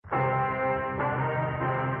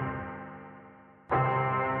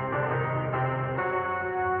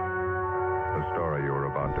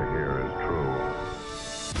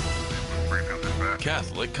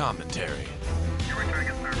Catholic commentary.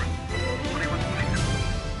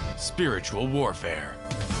 Spiritual warfare.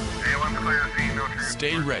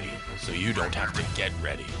 Stay ready so you don't have to get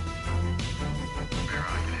ready.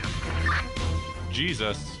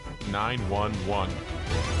 Jesus 911.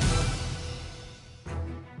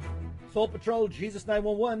 Soul Patrol, Jesus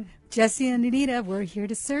 911. Jesse and Anita, we're here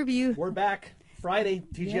to serve you. We're back. Friday,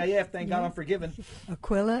 TGIF. Thank God I'm forgiven.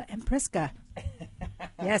 Aquila and Prisca.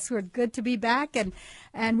 Yes, we're good to be back,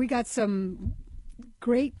 and we got some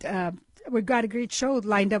great. We've got a great show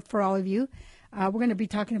lined up for all of you. We're going to be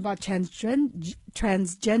talking about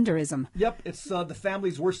transgenderism. Yep, it's the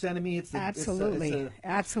family's worst enemy. It's the, absolutely.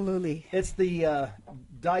 It's the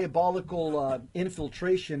diabolical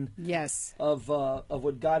infiltration. Yes. Of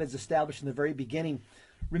what God has established in the very beginning.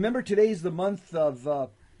 Remember, today's the month of.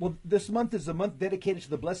 This month is a month dedicated to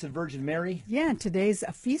the Blessed Virgin Mary. Yeah, and today's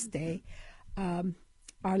a feast day.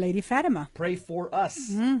 Our Lady Fatima. Pray for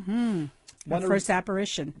us. Mm-hmm. Our first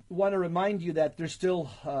apparition. Want to remind you that there's still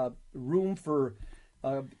room for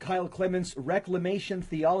Kyle Clements' Reclamation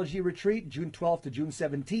Theology Retreat, June 12th to June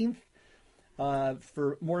 17th.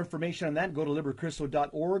 For more information on that, go to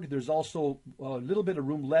libercristo.org. There's also a little bit of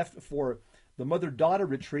room left for the Mother-Daughter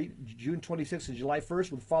Retreat, June 26th to July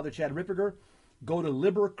 1st with Father Chad Ripperger. Go to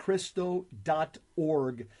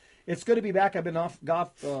libercristo.org. It's good to be back. I've been gone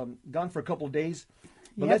for a couple of days.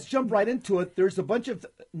 But let's jump right into it. There's a bunch of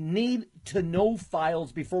need-to-know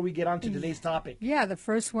files before we get on to today's topic. Yeah, the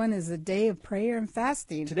first one is a day of prayer and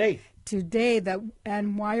fasting. Today,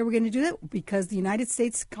 and why are we going to do that? Because the United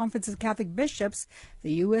States Conference of Catholic Bishops,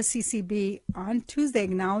 the USCCB, on Tuesday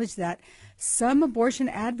acknowledged that some abortion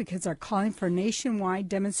advocates are calling for nationwide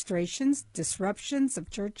demonstrations, disruptions of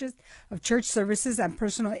church services, and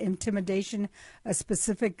personal intimidation of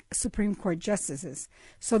specific Supreme Court justices.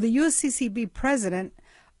 So the USCCB president,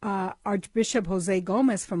 Archbishop Jose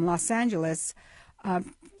Gomez from Los Angeles,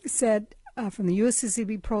 said. From the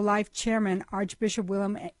USCCB pro-life chairman, Archbishop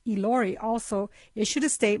William E. Lori, also issued a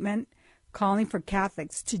statement calling for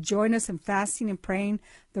Catholics to join us in fasting and praying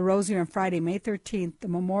the Rosary on Friday, May 13th, the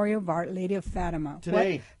memorial of Our Lady of Fatima.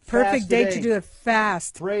 Today. Perfect day to do a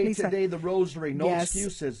fast. Pray today the Rosary. No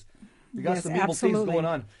excuses. We got some evil things going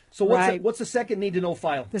on. So what's the second need-to-know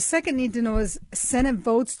file? The second need-to-know is Senate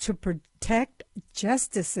votes to protect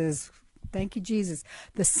justices. Thank you, Jesus.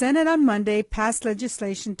 The Senate on Monday passed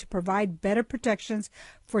legislation to provide better protections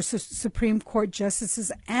for Supreme Court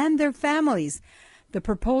justices and their families. The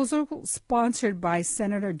proposal, sponsored by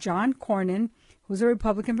Senator John Cornyn, who's a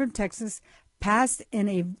Republican from Texas, passed in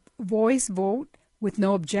a voice vote with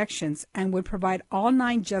no objections and would provide all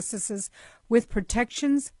 9 justices with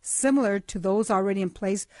protections similar to those already in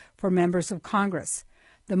place for members of Congress.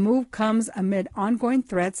 The move comes amid ongoing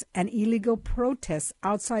threats and illegal protests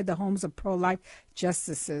outside the homes of pro-life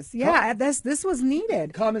justices. Yeah, this was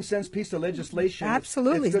needed. Common sense piece of legislation.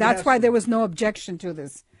 Absolutely. That's why there was no objection to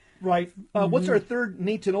this. Right. What's our third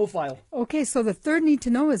need-to-know file? Okay, so the third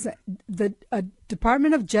need-to-know is that the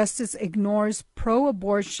Department of Justice ignores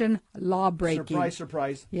pro-abortion law-breaking. Surprise,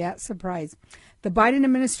 surprise. Yeah, surprise. The Biden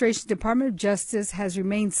administration's Department of Justice has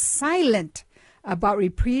remained silent about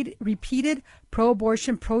repeated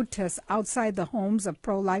pro-abortion protests outside the homes of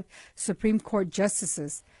pro-life Supreme Court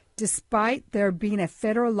justices, despite there being a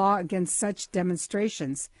federal law against such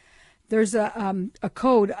demonstrations. There's a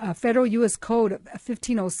code, a federal U.S. Code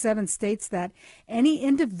 1507 states that any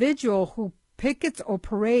individual who pickets or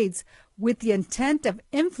parades with the intent of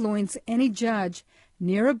influencing any judge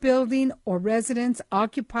near a building or residence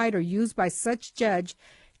occupied or used by such judge,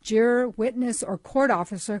 juror, witness, or court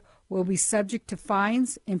officer will be subject to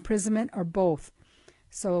fines, imprisonment, or both.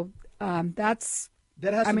 So that has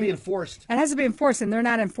to be enforced. It has to be enforced, and they're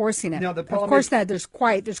not enforcing it. Now, the problem of course, there's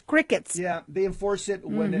crickets. Yeah, they enforce it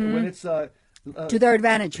when it's to their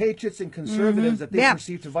advantage. Patriots and conservatives that they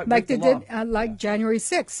perceive to break the law. Like January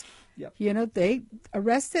 6th. Yep. You know, they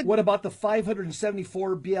arrested. What about the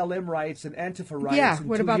 574 BLM riots and Antifa riots? Yeah,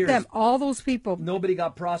 what about them? All those people. Nobody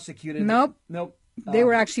got prosecuted. Nope. They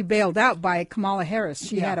were actually bailed out by Kamala Harris.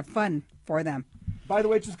 She had a fund for them. By the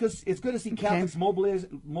way, it's good to see Catholics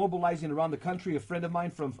mobilizing around the country. A friend of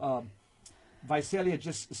mine from Visalia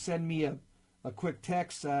just sent me a quick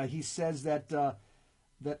text. He says that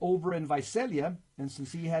over in Visalia, and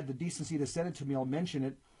since he had the decency to send it to me, I'll mention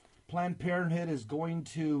it. Planned Parenthood is going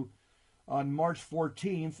to, on March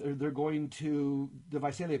 14th, they're going to the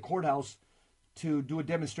Visalia courthouse to do a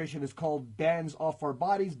demonstration. It's called Bands Off Our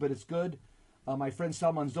Bodies, but it's good. My friend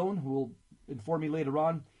Salman Zone, who will inform me later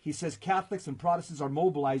on. He says Catholics and Protestants are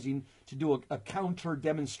mobilizing to do a counter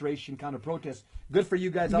demonstration, counter protest. Good for you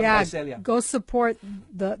guys out in Visalia. Go support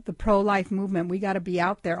the pro-life movement. We got to be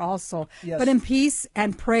out there also, Yes. but in peace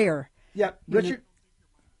and prayer. Yeah, Richard.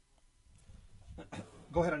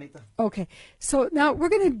 Go ahead, Anita. Okay, so now we're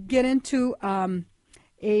going to get into a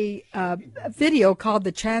video called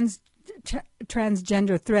the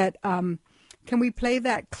transgender threat. Can we play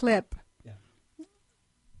that clip?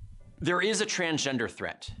 There is a transgender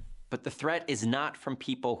threat, but the threat is not from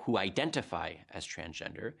people who identify as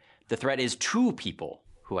transgender. The threat is to people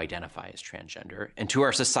who identify as transgender and to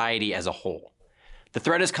our society as a whole. The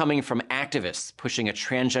threat is coming from activists pushing a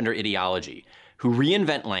transgender ideology who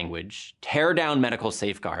reinvent language, tear down medical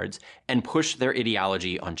safeguards, and push their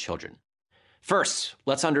ideology on children. First,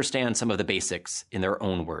 let's understand some of the basics in their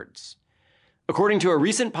own words. According to a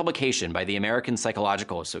recent publication by the American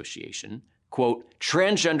Psychological Association, quote,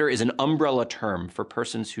 transgender is an umbrella term for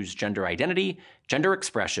persons whose gender identity, gender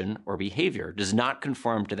expression, or behavior does not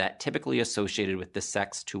conform to that typically associated with the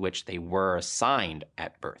sex to which they were assigned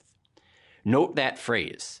at birth. Note that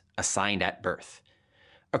phrase, assigned at birth.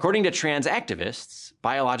 According to trans activists,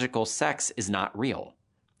 biological sex is not real.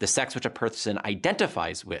 The sex which a person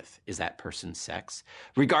identifies with is that person's sex,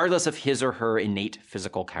 regardless of his or her innate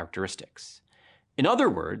physical characteristics. In other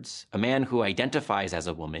words, a man who identifies as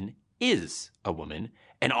a woman is a woman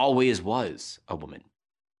and always was a woman.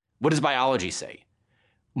 What does biology say?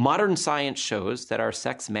 Modern science shows that our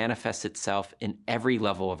sex manifests itself in every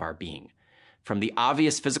level of our being, from the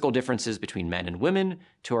obvious physical differences between men and women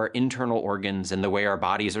to our internal organs and the way our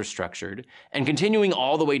bodies are structured, and continuing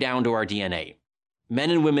all the way down to our DNA. Men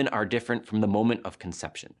and women are different from the moment of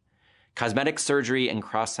conception. Cosmetic surgery and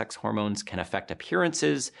cross-sex hormones can affect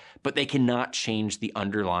appearances, but they cannot change the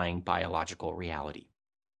underlying biological reality.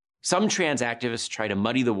 Some trans activists try to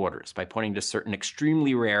muddy the waters by pointing to certain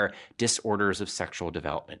extremely rare disorders of sexual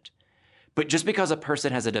development. But just because a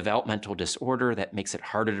person has a developmental disorder that makes it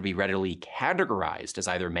harder to be readily categorized as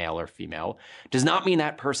either male or female does not mean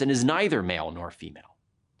that person is neither male nor female.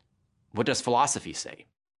 What does philosophy say?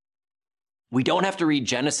 We don't have to read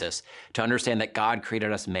Genesis to understand that God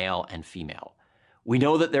created us male and female. We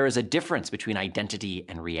know that there is a difference between identity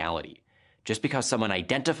and reality. Just because someone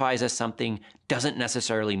identifies as something doesn't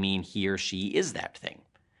necessarily mean he or she is that thing.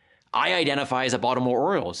 I identify as a Baltimore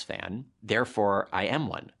Orioles fan, therefore I am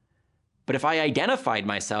one. But if I identified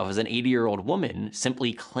myself as an 80-year-old woman,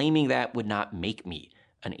 simply claiming that would not make me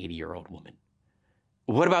an 80-year-old woman.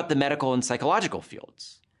 What about the medical and psychological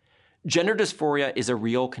fields? Gender dysphoria is a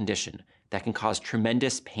real condition that can cause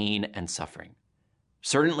tremendous pain and suffering.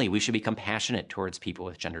 Certainly, we should be compassionate towards people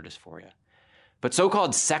with gender dysphoria. But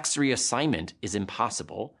so-called sex reassignment is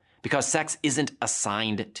impossible because sex isn't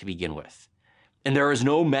assigned to begin with. And there is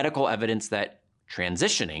no medical evidence that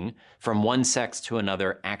transitioning from one sex to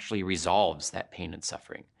another actually resolves that pain and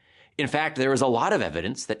suffering. In fact, there is a lot of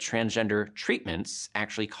evidence that transgender treatments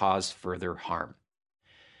actually cause further harm.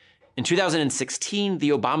 In 2016,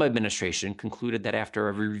 the Obama administration concluded that after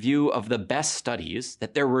a review of the best studies,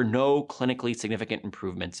 that there were no clinically significant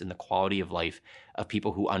improvements in the quality of life of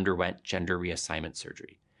people who underwent gender reassignment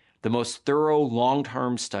surgery. The most thorough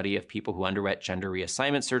long-term study of people who underwent gender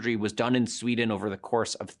reassignment surgery was done in Sweden over the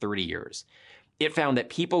course of 30 years. It found that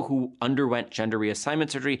people who underwent gender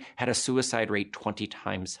reassignment surgery had a suicide rate 20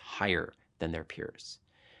 times higher than their peers.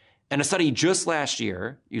 And a study just last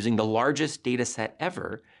year, using the largest data set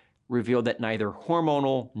ever, revealed that neither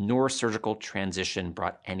hormonal nor surgical transition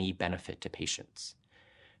brought any benefit to patients.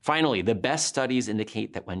 Finally, the best studies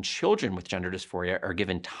indicate that when children with gender dysphoria are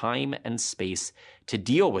given time and space to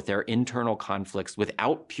deal with their internal conflicts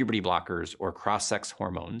without puberty blockers or cross-sex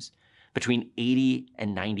hormones, between 80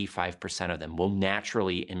 and 95% of them will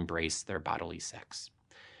naturally embrace their bodily sex.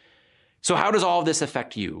 So how does all of this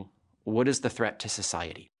affect you? What is the threat to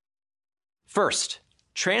society? First,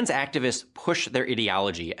 trans activists push their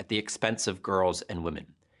ideology at the expense of girls and women.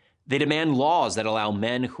 They demand laws that allow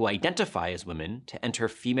men who identify as women to enter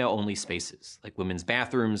female-only spaces, like women's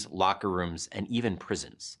bathrooms, locker rooms, and even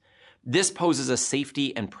prisons. This poses a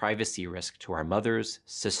safety and privacy risk to our mothers,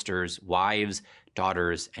 sisters, wives,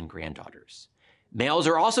 daughters, and granddaughters. Males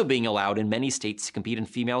are also being allowed in many states to compete in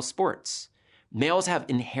female sports. Males have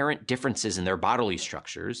inherent differences in their bodily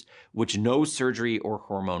structures, which no surgery or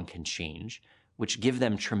hormone can change, which give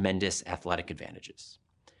them tremendous athletic advantages.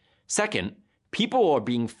 Second, people are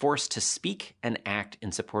being forced to speak and act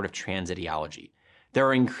in support of trans ideology. There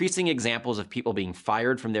are increasing examples of people being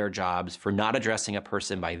fired from their jobs for not addressing a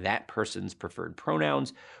person by that person's preferred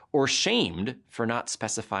pronouns, or shamed for not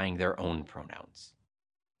specifying their own pronouns.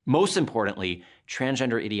 Most importantly,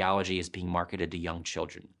 transgender ideology is being marketed to young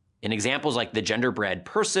children. In examples like the Genderbread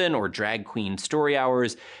Person or Drag Queen Story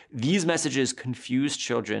Hours, these messages confuse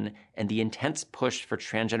children, and the intense push for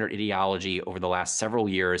transgender ideology over the last several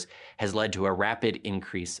years has led to a rapid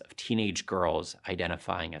increase of teenage girls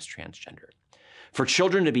identifying as transgender. For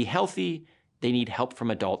children to be healthy, they need help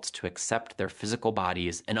from adults to accept their physical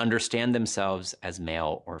bodies and understand themselves as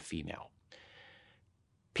male or female.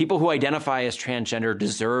 People who identify as transgender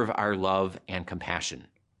deserve our love and compassion.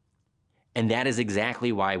 And that is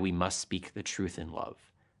exactly why we must speak the truth in love.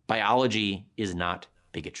 Biology is not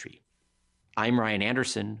bigotry. I'm Ryan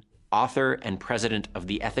Anderson, author and president of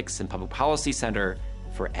the Ethics and Public Policy Center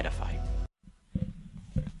for Edify.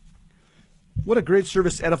 What a great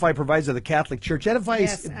service Edify provides to the Catholic Church. Edify,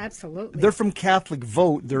 yes, absolutely. They're from Catholic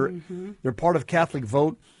Vote. They're part of Catholic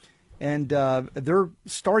Vote, and they're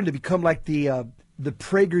starting to become like the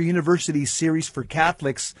Prager University series for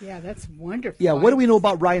Catholics. Yeah, that's wonderful. Yeah, what do we know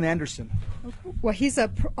about Ryan Anderson? Well, he's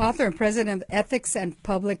a author and president of Ethics and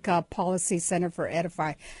Public Policy Center for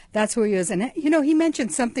Edify. That's who he is. And, you know, he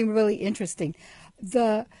mentioned something really interesting.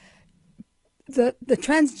 The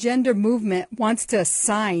transgender movement wants to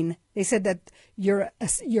assign. They said that your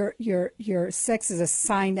sex is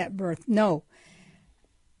assigned at birth. No.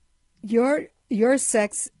 Your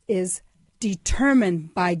sex is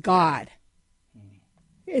determined by God.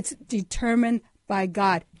 It's determined by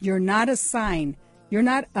God. You're not assigned. You're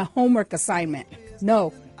not a homework assignment.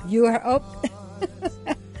 No, you are. Oh,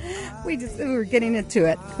 we were getting into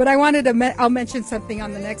it, but I wanted to. I'll mention something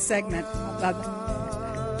on the next segment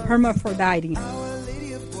about hermaphrodite.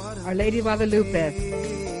 Our Lady of Guadalupe.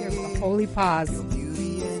 Here for a holy pause.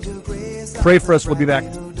 Pray for us. We'll be back.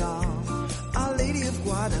 Our Lady of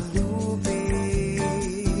Guadalupe,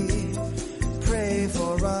 pray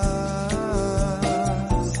for us.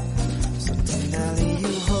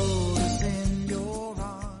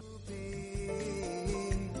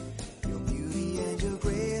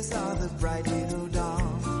 Bright little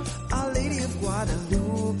dawn, Our Lady of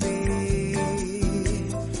Guadalupe,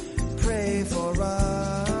 pray for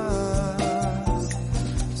us.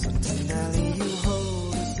 So tenderly you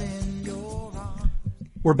hold us in your arms.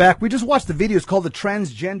 We're back. We just watched the video. It's called The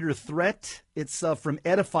Transgender Threat. It's from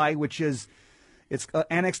Edify, which is it's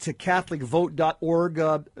annexed to CatholicVote.org.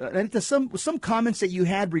 And some comments that you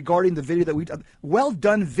had regarding the video that well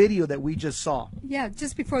done video that we just saw. Yeah,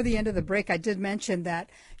 just before the end of the break, I did mention that,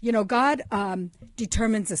 you know, God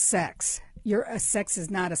determines a sex. Your sex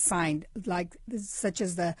is not assigned, like such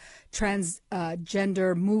as the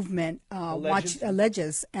transgender movement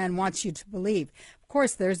alleges and wants you to believe. Of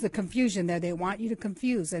course, there's the confusion there. They want you to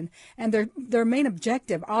confuse, and their main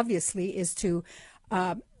objective, obviously, is to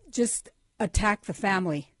just attack the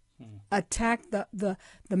family, attack the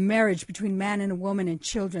marriage between man and a woman and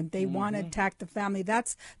children. They want to attack the family.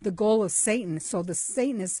 That's the goal of Satan. So the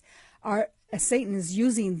Satanists Satan is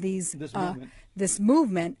using this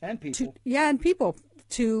movement and people.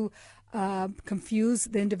 To confuse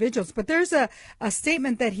the individuals. But there's a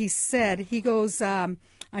statement that he said. He goes, I'm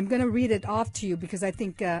going to read it off to you because I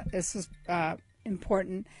think this is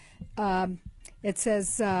important. It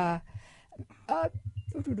says,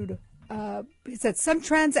 he said, some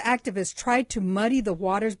trans activists tried to muddy the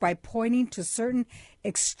waters by pointing to certain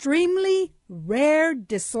extremely rare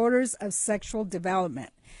disorders of sexual development.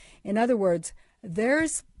 In other words,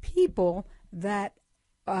 there's people that,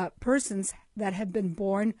 persons that have been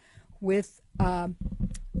born with both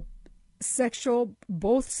sexual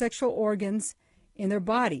organs in their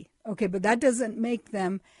body. Okay, but that doesn't make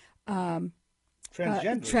them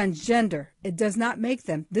transgender. It does not make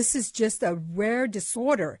them. This is just a rare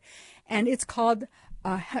disorder, and it's called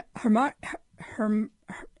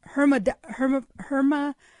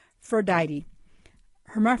hermaphrodite.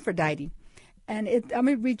 And I'm going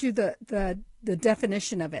to read you the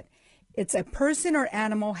definition of it. It's a person or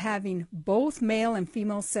animal having both male and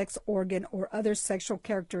female sex organ or other sexual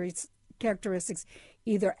characteristics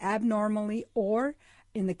either abnormally or,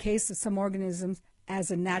 in the case of some organisms,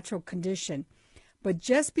 as a natural condition. But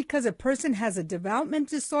just because a person has a development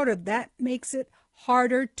disorder, that makes it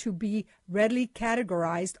harder to be readily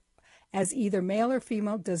categorized as either male or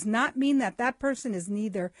female does not mean that that person is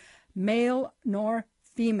neither male nor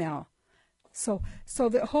female. So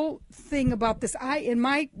the whole thing about this, in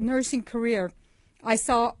my nursing career, I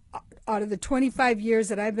saw out of the 25 years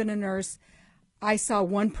that I've been a nurse, I saw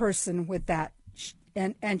one person with that,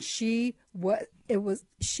 and she was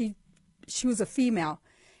a female,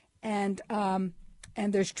 and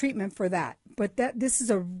there's treatment for that. But this is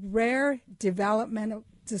a rare developmental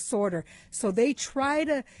disorder, so they try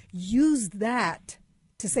to use that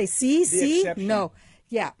to say, see, exception. no.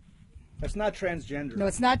 Yeah. That's not transgender. No,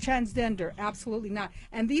 it's not transgender. Absolutely not.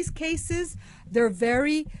 And these cases, they're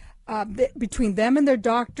very between them and their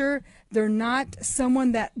doctor. They're not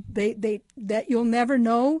someone that that you'll never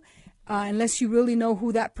know unless you really know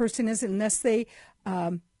who that person is, unless they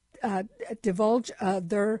divulge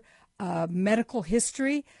their medical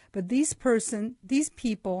history. But these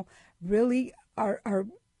people really are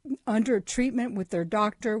under treatment with their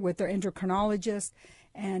doctor, with their endocrinologist,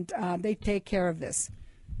 and they take care of this.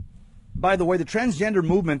 By the way, the transgender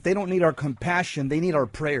movement, they don't need our compassion. They need our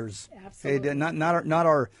prayers. Absolutely. Not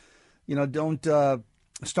our, don't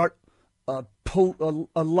start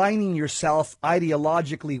aligning yourself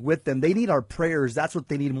ideologically with them. They need our prayers. That's what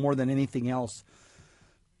they need more than anything else.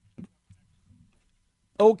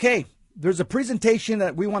 Okay, there's a presentation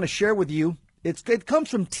that we want to share with you. It comes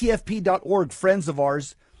from TFP.org, friends of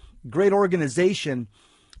ours, great organization.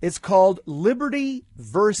 It's called Liberty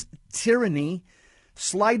versus Tyranny.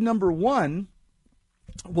 Slide number 1,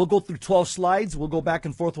 we'll go through 12 slides. We'll go back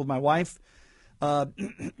and forth with my wife.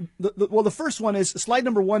 The first one is, slide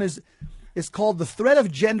number 1 is called The Threat of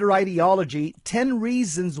Gender Ideology, 10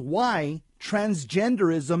 Reasons Why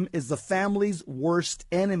Transgenderism is the Family's Worst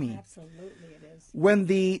Enemy. Absolutely it is. When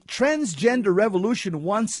the transgender revolution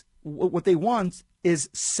wants, what they want is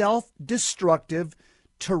self-destructive,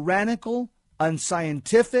 tyrannical,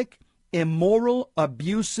 unscientific, immoral,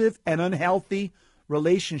 abusive, and unhealthy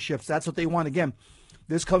relationships. That's what they want. Again,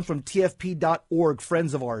 this comes from TFP.org,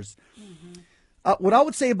 friends of ours. What I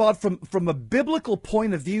would say about from a biblical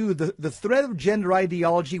point of view, the threat of gender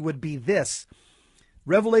ideology would be this.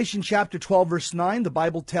 Revelation chapter 12, verse 9, the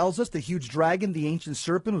Bible tells us the huge dragon, the ancient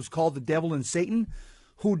serpent, who's called the devil and Satan,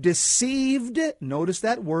 who deceived, notice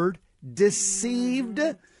that word, deceived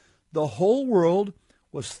the whole world,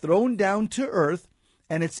 was thrown down to earth,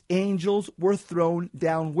 and its angels were thrown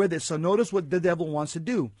down with it. So notice what the devil wants to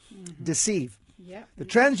do, deceive. Yep. The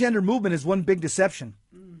transgender movement is one big deception.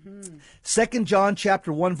 2 John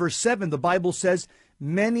chapter 1, verse 7, the Bible says,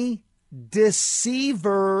 many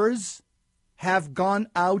deceivers have gone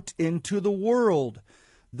out into the world.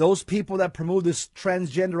 Those people that promote this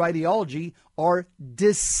transgender ideology are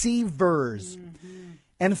deceivers.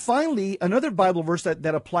 And finally, another Bible verse that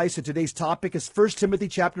applies to today's topic is 1 Timothy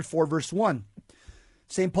chapter 4, verse 1.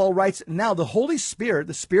 St. Paul writes, now the Holy Spirit,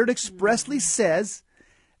 the Spirit expressly says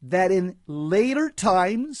that in later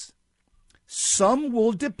times, some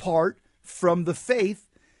will depart from the faith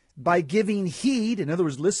by giving heed, in other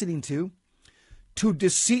words, listening to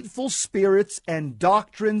deceitful spirits and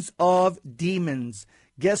doctrines of demons.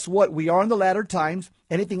 Guess what? We are in the latter times.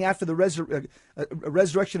 Anything after the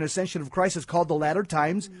resurrection and ascension of Christ is called the latter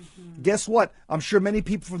times. Guess what? I'm sure many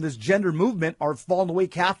people from this gender movement are fallen away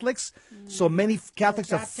Catholics. So many Catholics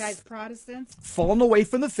have Baptized Protestants fallen away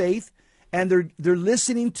from the faith, and they're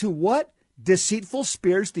listening to what? Deceitful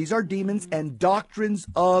spirits. These are demons and doctrines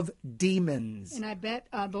of demons. And I bet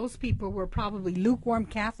those people were probably lukewarm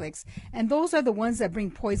Catholics. And those are the ones that bring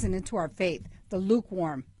poison into our faith, the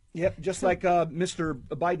lukewarm. Yep, just like Mr.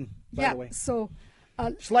 Biden, by the way. So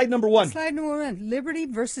slide number 1. Slide number 1, liberty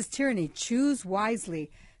versus tyranny. Choose wisely.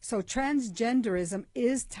 So transgenderism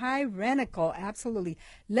is tyrannical, absolutely.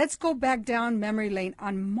 Let's go back down memory lane.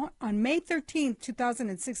 On May 13th,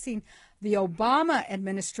 2016, the Obama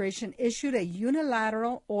administration issued a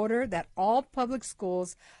unilateral order that all public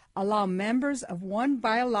schools allow members of one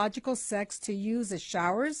biological sex to use the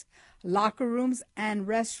showers, locker rooms, and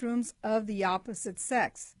restrooms of the opposite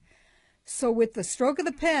sex. So with the stroke of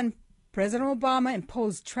the pen, President Obama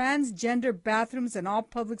imposed transgender bathrooms in all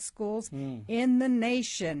public schools in the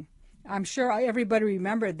nation. I'm sure everybody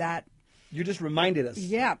remembered that. You just reminded us.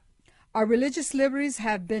 Yeah. Our religious liberties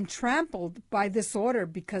have been trampled by this order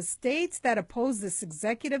because states that oppose this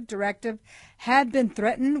executive directive had been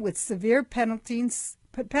threatened with severe penalties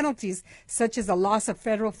such as a loss of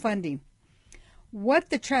federal funding. What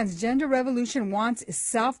the transgender revolution wants is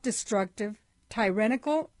self-destructive,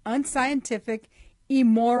 tyrannical, unscientific,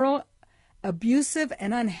 immoral, abusive,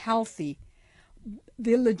 and unhealthy.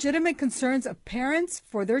 The legitimate concerns of parents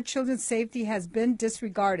for their children's safety has been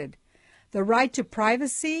disregarded. The right to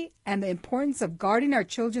privacy and the importance of guarding our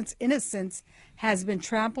children's innocence has been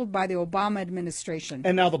trampled by the Obama administration.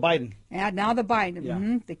 And now the Biden. And now the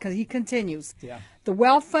Biden, because he continues. Yeah. The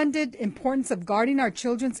well-funded importance of guarding our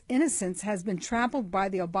children's innocence has been trampled by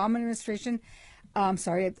the Obama administration.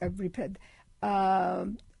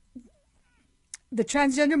 The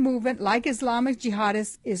transgender movement, like Islamic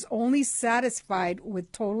jihadists, is only satisfied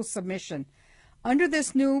with total submission. Under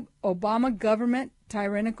this new Obama government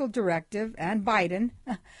tyrannical directive and Biden,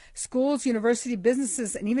 schools, university,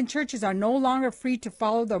 businesses, and even churches are no longer free to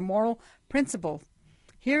follow their moral principle.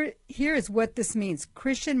 Here is what this means.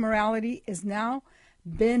 Christian morality is now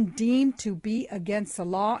been deemed to be against the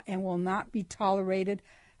law and will not be tolerated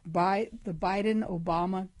by the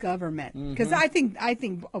Biden-Obama government. Because I think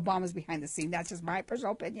Obama's behind the scene. That's just my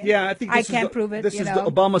personal opinion. Yeah, I think I can't prove it. This you is know.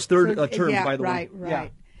 Obama's third term, yeah, by the right, way. Right, Yeah.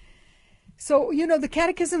 right. So, the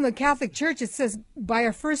Catechism of the Catholic Church, it says, by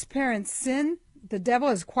our first parents' sin, the devil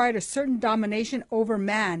has acquired a certain domination over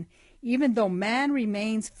man, even though man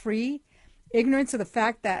remains free. Ignorance of the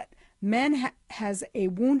fact that man has a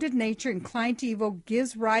wounded nature inclined to evil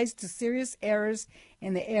gives rise to serious errors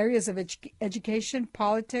in the areas of education,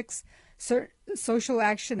 politics, social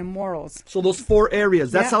action, and morals. So those 4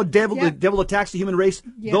 areas, that's Yeah, how the yeah. devil attacks the human race.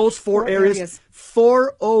 Yeah, Those 4 4 areas. areas.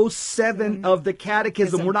 407 of the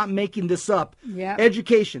catechism. Ism. We're not making this up. Yeah.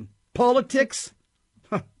 Education, politics,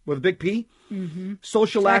 with a big P,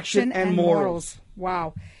 social action, and morals.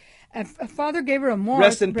 Wow. And Father Gabriel Amor,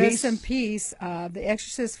 Rest in peace. The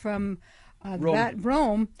exorcist from Rome.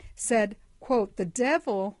 Rome said, quote, the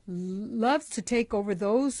devil loves to take over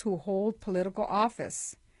those who hold political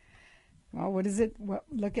office. Well, what is it? Well,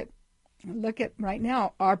 look at right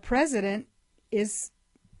now. Our president is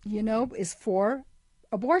for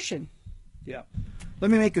abortion. Yeah.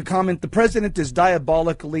 Let me make a comment. The president is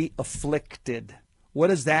diabolically afflicted. What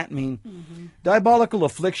does that mean? Diabolical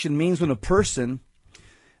affliction means when a person,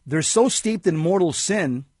 they're so steeped in mortal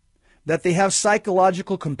sin that they have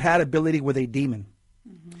psychological compatibility with a demon.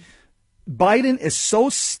 Biden is so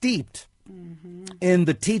steeped in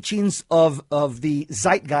the teachings of the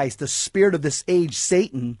zeitgeist, the spirit of this age,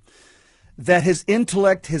 Satan, that his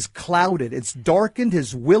intellect has clouded. It's darkened.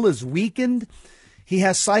 His will is weakened. He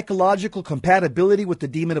has psychological compatibility with the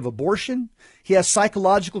demon of abortion. He has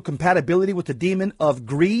psychological compatibility with the demon of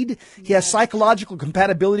greed. He has psychological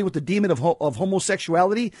compatibility with the demon of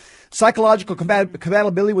homosexuality, psychological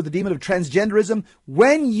compatibility with the demon of transgenderism.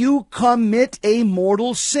 When you commit a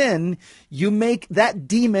mortal sin, you make that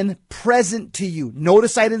demon present to you.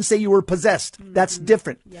 Notice I didn't say you were possessed. That's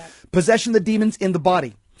different. Possession of the demons in the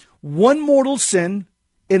body. One mortal sin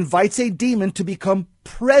invites a demon to become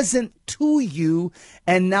present to you,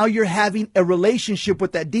 and now you're having a relationship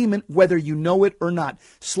with that demon, whether you know it or not.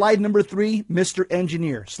 Slide number 3, Mr.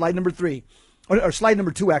 Engineer. Slide number 3, or slide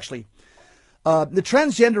number 2, actually. The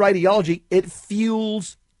transgender ideology, it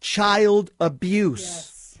fuels child abuse.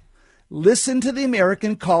 Yes. Listen to the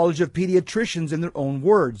American College of Pediatricians in their own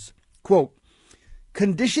words. Quote,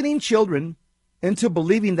 conditioning children into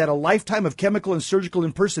believing that a lifetime of chemical and surgical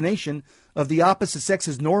impersonation of the opposite sex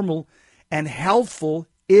is normal and healthful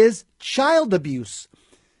is child abuse.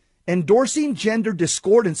 Endorsing gender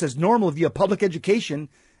discordance as normal via public education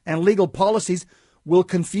and legal policies will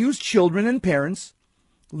confuse children and parents,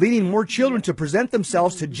 leading more children to present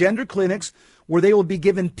themselves to gender clinics where they will be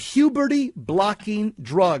given puberty-blocking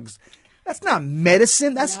drugs. That's not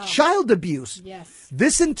medicine. That's child abuse. Yes.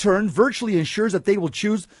 This, in turn, virtually ensures that they will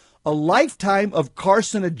choose a lifetime of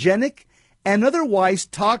carcinogenic and otherwise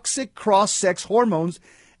toxic cross-sex hormones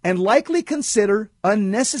and likely consider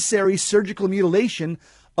unnecessary surgical mutilation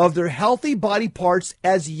of their healthy body parts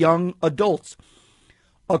as young adults.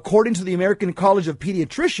 According to the American College of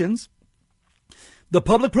Pediatricians, the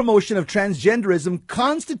public promotion of transgenderism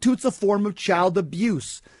constitutes a form of child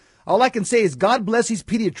abuse. All I can say is God bless these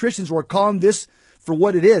pediatricians who are calling this for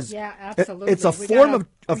what it is. Yeah, absolutely. It's a We form gotta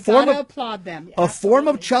of applaud them. a form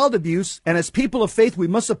of Absolutely. child abuse, and as people of faith, we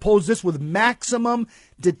must oppose this with maximum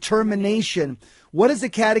determination. What does the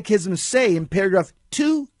Catechism say in paragraph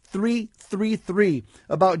 2333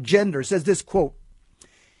 about gender? It says this, quote,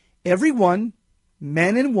 everyone,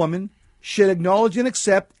 man and woman, should acknowledge and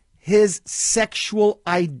accept his sexual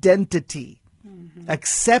identity.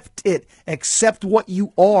 Accept it. Accept what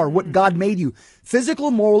you are, what God made you.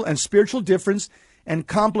 Physical, moral, and spiritual difference and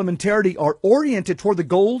complementarity are oriented toward the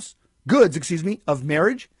goods, of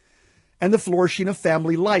marriage and the flourishing of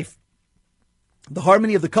family life. The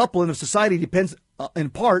harmony of the couple and of society depends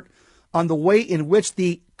in part on the way in which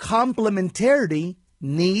the complementarity,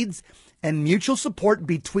 needs, and mutual support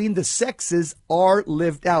between the sexes are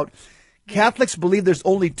lived out. Catholics believe there's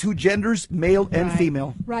only 2 genders, male and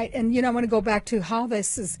female. Right. And, I want to go back to how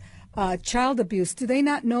this is child abuse. Do they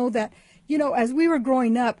not know that, as we were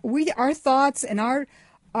growing up, our thoughts and our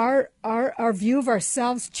view of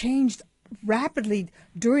ourselves changed rapidly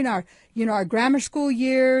during our grammar school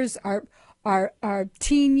years, our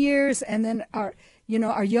teen years, and then our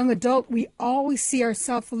young adult. We always see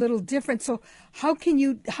ourselves a little different. So how can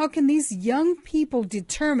these young people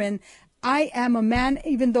determine I am a man,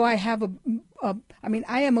 even though I have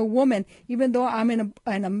I am a woman, even though I'm in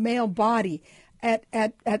a male body? at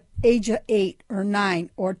age of 8 or 9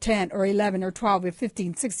 or 10 or 11 or 12 or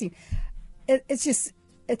 15, 16. It's just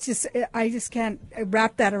I just can't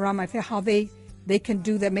wrap that around my face, how they can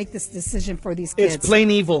do that, make this decision for these kids. It's plain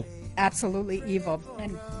evil. Absolutely evil.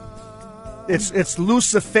 And It's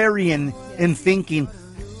Luciferian in thinking.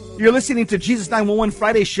 You're listening to Jesus 911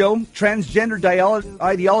 Friday show, Transgender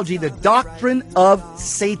Ideology, the Doctrine of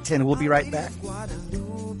Satan. We'll be right back.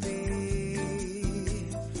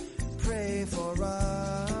 Pray for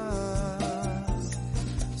us.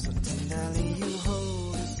 So tenderly you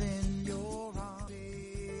hold us in your arms.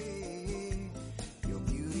 Your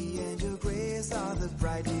beauty and your grace are the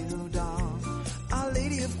bright new dawn. Our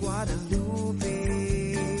Lady of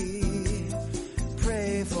Guadalupe,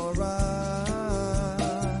 pray for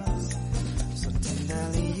us. So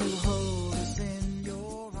tenderly you hold us in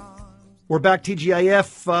your arms. We're back,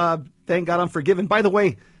 TGIF. Thank God I'm forgiven. By the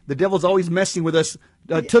way, the devil's always messing with us.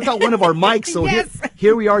 Took out one of our mics, so Yes.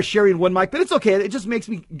 here we are sharing one mic. But it's okay. It just makes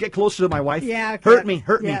me get closer to my wife. Yeah. Hurt me.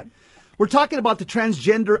 Yeah. We're talking about the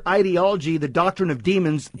transgender ideology, the doctrine of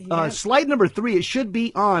demons. Yeah. Slide number 3, it should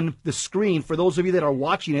be on the screen for those of you that are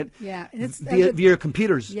watching it Yeah, and it's via your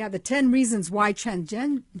computers. yeah, the 10 reasons why 12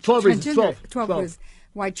 reasons, 12. reasons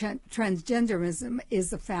why transgenderism is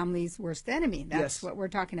the family's worst enemy. That's Yes. what we're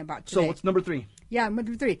talking about today. So what's number 3? Yeah,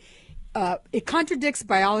 number 3. It contradicts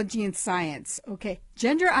biology and science. Okay,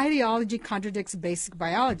 gender ideology contradicts basic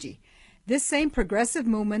biology. This same progressive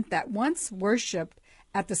movement that once worshipped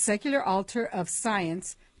at the secular altar of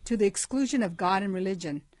science to the exclusion of God and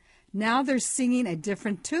religion. Now they're singing a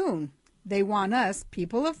different tune. They want us,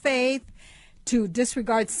 people of faith, to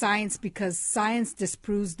disregard science because science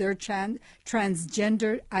disproves their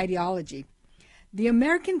transgender ideology. The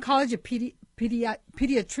American College of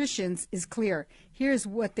Pediatricians is clear. Here's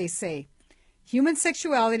what they say. Human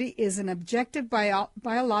sexuality is an objective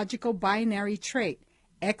biological binary trait,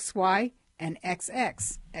 XY and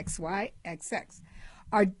XX, XY, XX,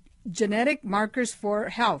 are genetic markers for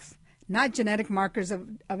health, not genetic markers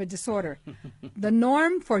of a disorder. The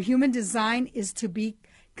norm for human design is to be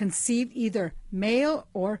conceived either male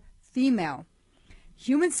or female.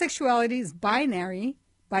 Human sexuality is binary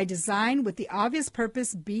by design, with the obvious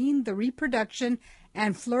purpose being the reproduction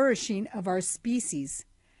and flourishing of our species.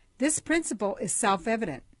 This principle is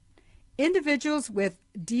self-evident. Individuals with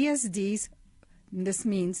DSDs, this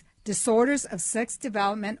means disorders of sex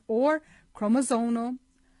development or chromosomal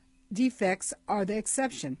defects, are the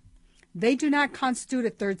exception. They do not constitute a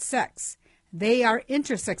third sex. They are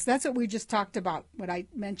intersex. That's what we just talked about, what I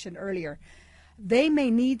mentioned earlier. They may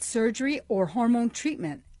need surgery or hormone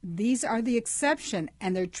treatment. These are the exception,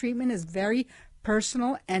 and their treatment is very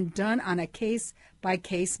personal and done on a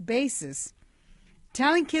case-by-case basis.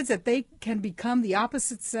 Telling kids that they can become the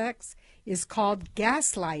opposite sex is called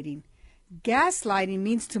gaslighting. Gaslighting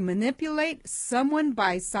means to manipulate someone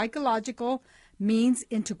by psychological means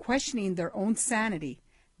into questioning their own sanity.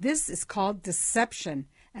 This is called deception,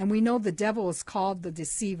 and we know the devil is called the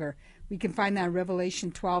deceiver. We can find that in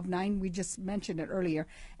Revelation 12:9. We just mentioned it earlier.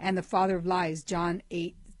 And the father of lies, John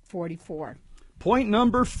 8:44. Point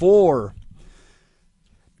number 4.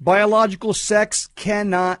 Biological sex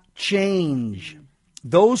cannot change.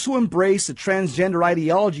 Those who embrace the transgender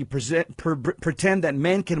ideology pretend that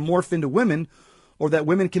men can morph into women or that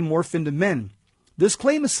women can morph into men. This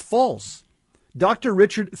claim is false. Dr.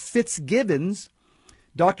 Richard Fitzgibbons,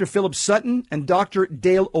 Dr. Philip Sutton, and Dr.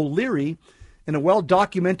 Dale O'Leary, in a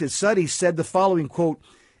well-documented study, said the following, quote,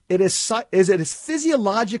 it is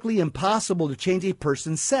physiologically impossible to change a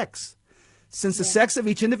person's sex, since the sex of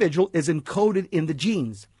each individual is encoded in the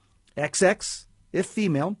genes. XX if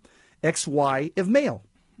female, XY if male.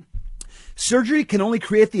 Surgery can only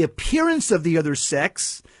create the appearance of the other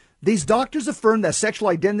sex. These doctors affirm that sexual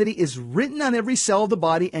identity is written on every cell of the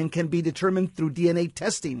body and can be determined through DNA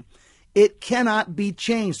testing. It cannot be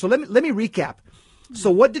changed. So let me recap. So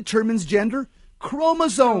what determines gender?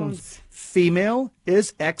 Chromosomes. Female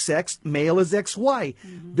is XX, male is XY.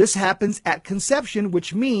 This happens at conception,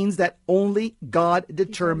 which means that only God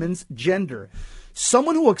determines gender.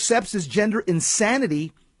 Someone who accepts his gender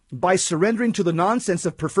insanity by surrendering to the nonsense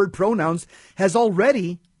of preferred pronouns has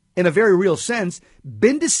already, in a very real sense,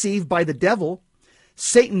 been deceived by the devil.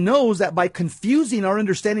 Satan knows that by confusing our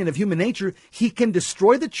understanding of human nature, he can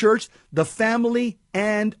destroy the church, the family,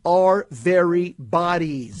 and our very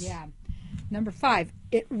bodies. Yeah. Number 5,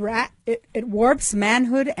 it warps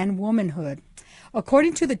manhood and womanhood.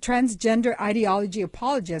 According to the transgender ideology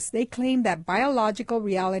apologists, they claim that biological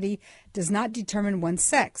reality does not determine one's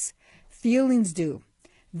sex. Feelings do.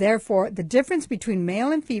 Therefore, the difference between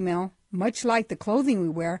male and female much like the clothing we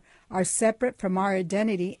wear, are separate from our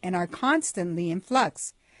identity and are constantly in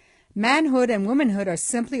flux. Manhood and womanhood are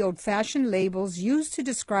simply old-fashioned labels used to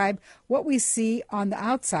describe what we see on the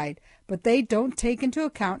outside, but they don't take into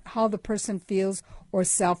account how the person feels or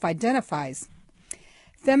self-identifies.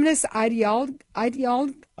 Feminist ideologue,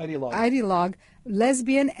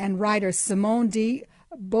 lesbian and writer Simone de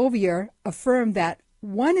Beauvoir affirmed that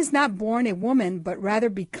one is not born a woman, but rather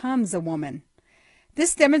becomes a woman.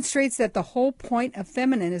 This demonstrates that the whole point of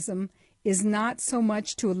feminism is not so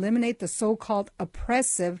much to eliminate the so-called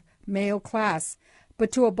oppressive male class,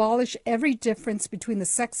 but to abolish every difference between the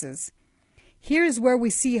sexes. Here is where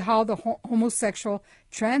we see how the homosexual,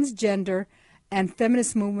 transgender, and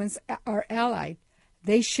feminist movements are allied.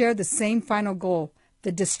 They share the same final goal,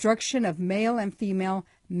 the destruction of male and female,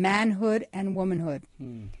 manhood and womanhood.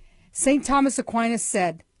 St. Thomas Aquinas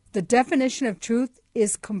said, the definition of truth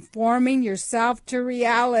is conforming yourself to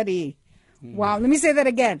reality. Wow, let me say that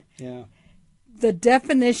again. Yeah. The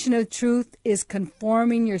definition of truth is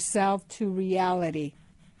conforming yourself to reality.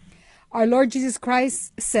 Our Lord Jesus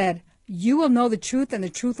Christ said, you will know the truth and the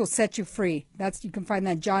truth will set you free. You can find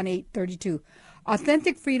that in John 8:32.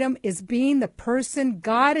 Authentic freedom is being the person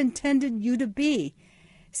God intended you to be.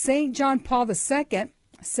 St. John Paul II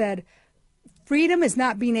said, freedom is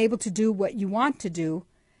not being able to do what you want to do.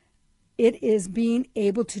 It is being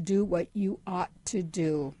able to do what you ought to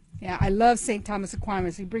do. Yeah, I love St. Thomas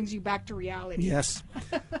Aquinas. He brings you back to reality. Yes.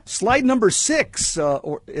 Slide number 6.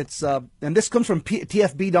 And this comes from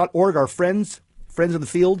tfb.org, our friends in the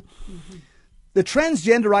field. Mm-hmm. The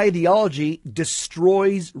transgender ideology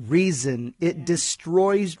destroys reason. It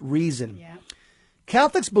destroys reason. Yeah.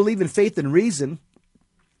 Catholics believe in faith and reason.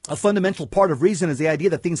 A fundamental part of reason is the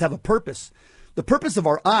idea that things have a purpose. The purpose of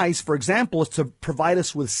our eyes, for example, is to provide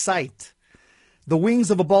us with sight. The wings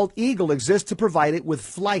of a bald eagle exist to provide it with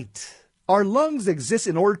flight. Our lungs exist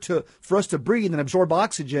in order for us to breathe and absorb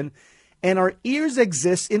oxygen, and our ears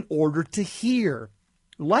exist in order to hear.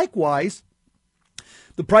 Likewise,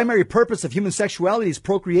 the primary purpose of human sexuality is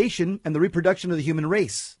procreation and the reproduction of the human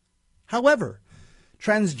race. However,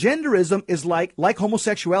 transgenderism is like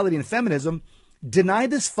homosexuality and feminism, deny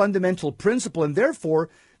this fundamental principle, and therefore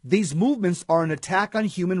these movements are an attack on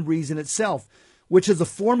human reason itself, which is a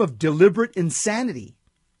form of deliberate insanity,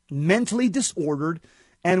 mentally disordered,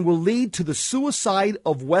 and will lead to the suicide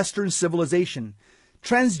of Western civilization.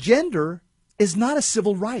 Transgender is not a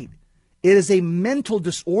civil right. It is a mental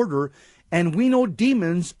disorder, and we know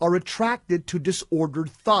demons are attracted to disordered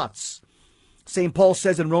thoughts. St. Paul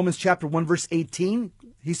says in Romans chapter 1, verse 18,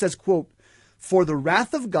 he says, quote, for the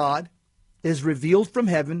wrath of God is revealed from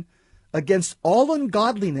heaven against all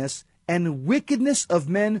ungodliness and wickedness of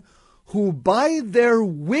men who by their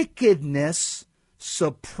wickedness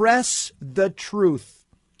suppress the truth.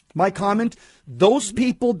 My comment, those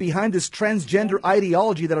people behind this transgender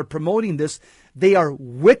ideology that are promoting this, they are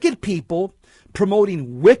wicked people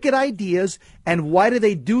promoting wicked ideas. And why do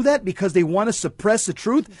they do that? Because they want to suppress the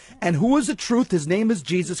truth. And who is the truth? His name is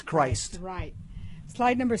Jesus Christ. Right.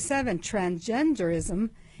 Slide number 7, transgenderism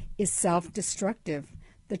is self-destructive.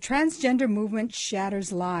 The transgender movement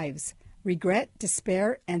shatters lives. Regret,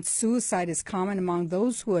 despair, and suicide is common among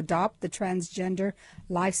those who adopt the transgender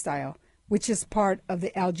lifestyle, which is part of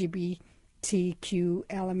the LGBTQ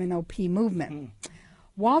LMNOP movement.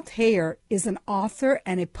 Walt Heyer is an author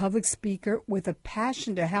and a public speaker with a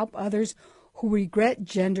passion to help others who regret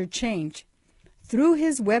gender change. Through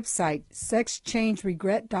his website,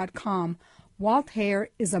 sexchangeregret.com, Walt Heyer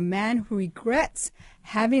is a man who regrets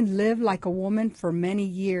having lived like a woman for many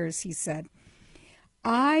years, he said.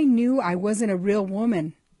 I knew I wasn't a real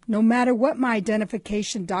woman, no matter what my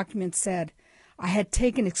identification document said. I had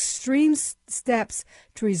taken extreme steps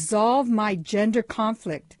to resolve my gender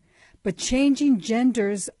conflict, but changing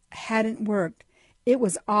genders hadn't worked. It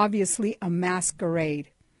was obviously a masquerade.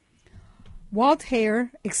 Walt Heyer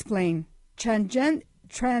explained,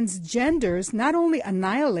 transgenders not only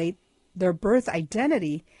annihilate their birth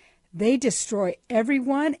identity, they destroy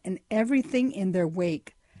everyone and everything in their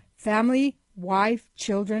wake: family, wife,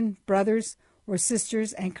 children, brothers or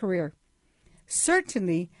sisters, and career.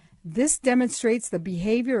 Certainly, this demonstrates the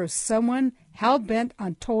behavior of someone hell-bent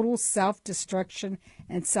on total self-destruction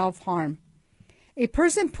and self-harm. A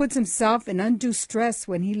person puts himself in undue stress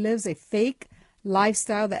when he lives a fake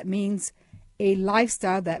lifestyle, that means a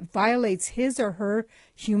lifestyle that violates his or her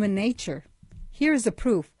human nature. Here is the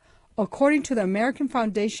proof. According to the American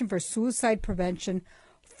Foundation for Suicide Prevention,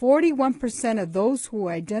 41% of those who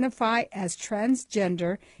identify as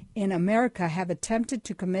transgender in America have attempted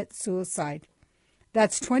to commit suicide.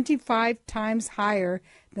 That's 25 times higher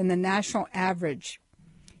than the national average.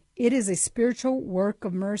 It is a spiritual work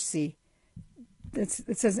of mercy. It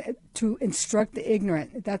says to instruct the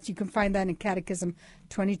ignorant. You can find that in Catechism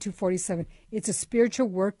 2247. It's a spiritual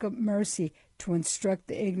work of mercy to instruct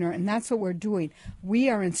the ignorant, and that's what we're doing. We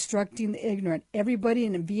are instructing the ignorant. Everybody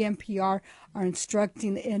in the VMPR are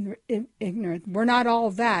instructing the ignorant. We're not all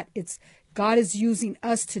of that. It's God is using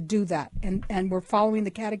us to do that, and we're following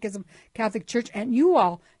the Catechism Catholic Church, and you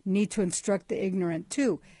all need to instruct the ignorant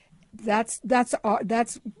too. That's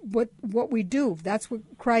what we do. That's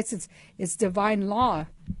what Christ. It's divine law.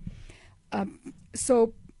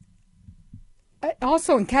 So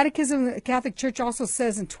also in Catechism, the Catholic Church also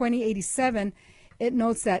says in 2087, it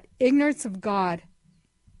notes that ignorance of God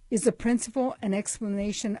is the principle and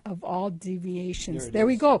explanation of all deviations. There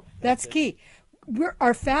we go. That's key.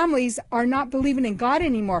 Our families are not believing in God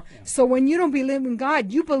anymore. Yeah. So when you don't believe in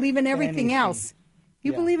God, you believe in everything else.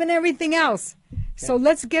 You believe in everything else. So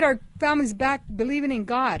let's get our families back believing in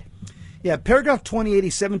God. Yeah, paragraph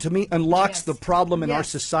 2087 to me unlocks the problem in our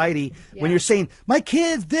society when you're saying, my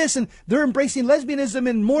kids this, and they're embracing lesbianism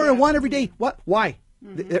and more and one every day. What? Why?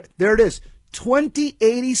 Mm-hmm. There it is.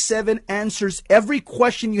 2087 answers every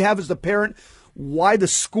question you have as a parent. Why the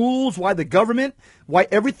schools, why the government, why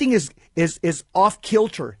everything is off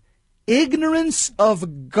kilter. Ignorance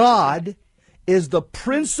of God is the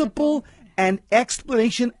principle and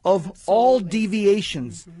explanation of all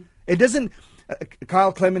deviations. Mm-hmm. It doesn't...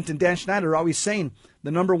 Kyle Clement and Dan Schneider are always saying the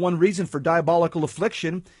number one reason for diabolical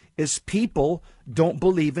affliction is people don't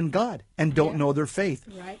believe in God and don't know their faith.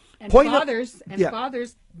 Right. And fathers,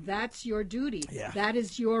 that's your duty. Yeah. That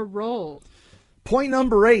is your role. Point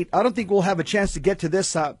number 8. I don't think we'll have a chance to get to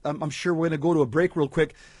this. I'm sure we're going to go to a break real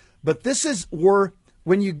quick. But this is where,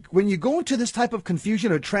 when you go into this type of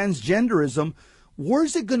confusion of transgenderism,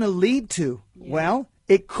 where's it going to lead to? Yeah. Well,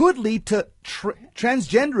 it could lead to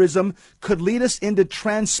transgenderism could lead us into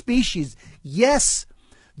trans species. Yes,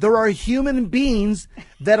 there are human beings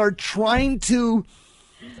that are trying to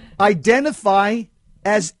identify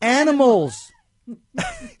as animals.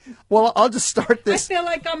 Well, I'll just start this. I feel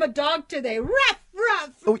like I'm a dog today. Ruff, ruff.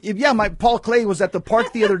 Oh, yeah, Paul Clay was at the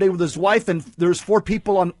park the other day with his wife, and there's 4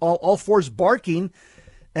 people on all fours barking.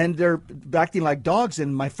 And they're acting like dogs.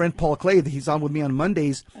 And my friend Paul Clay, he's on with me on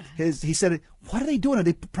Mondays, he said, what are they doing? Are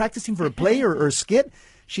they practicing for a play or a skit?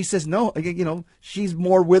 She says, no, she's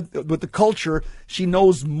more with the culture. She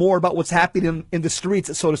knows more about what's happening in the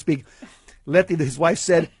streets, so to speak. Letty, his wife,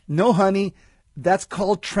 said, no, honey, that's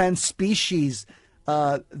called transspecies.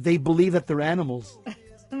 They believe that they're animals.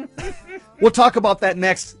 We'll talk about that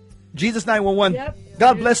next. Jesus 911. Yep.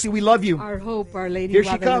 God bless you. We love you. Our hope, Our Lady. Here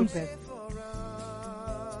she comes.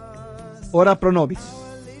 Ora pro nobis.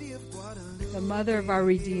 The mother of our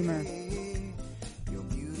Redeemer. Your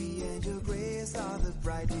beauty and your grace are the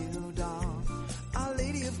bright new dawn. Our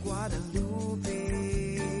Lady of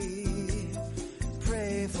Guadalupe,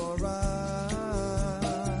 pray for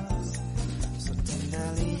us. So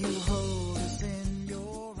tenderly you hold us in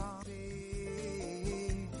your arms.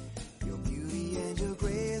 Your beauty and your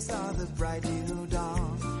grace are the bright new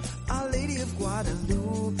dawn. Our Lady of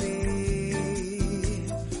Guadalupe,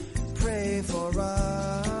 pray for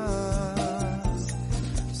us.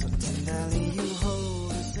 So tenderly you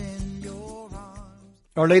hold us in your arms.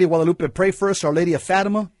 Our Lady of Guadalupe, pray for us. Our Lady of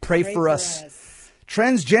Fatima, pray for us.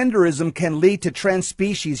 Transgenderism can lead to trans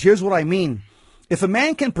species. Here's what I mean. If a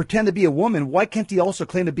man can pretend to be a woman, why can't he also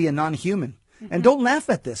claim to be a non-human? Mm-hmm. And don't laugh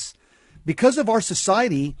at this. Because of our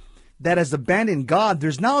society that has abandoned God,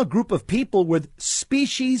 there's now a group of people with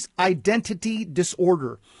species identity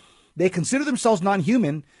disorder. They consider themselves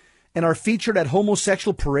non-human and are featured at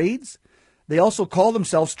homosexual parades. They also call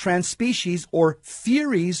themselves trans species or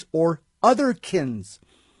Furies or otherkins.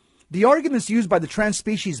 The arguments used by the trans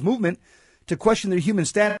species movement to question their human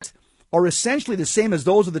status are essentially the same as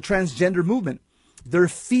those of the transgender movement. Their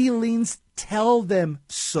feelings tell them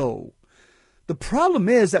so. The problem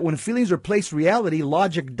is that when feelings replace reality,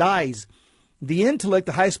 logic dies. The intellect,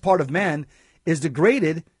 the highest part of man, is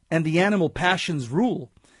degraded and the animal passions rule.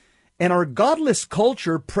 And our godless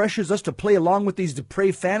culture pressures us to play along with these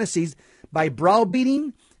depraved fantasies by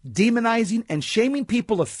browbeating, demonizing, and shaming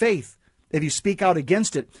people of faith if you speak out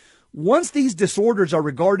against it. Once these disorders are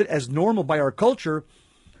regarded as normal by our culture,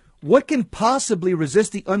 what can possibly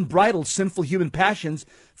resist the unbridled sinful human passions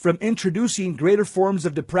from introducing greater forms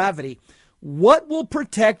of depravity? What will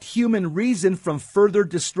protect human reason from further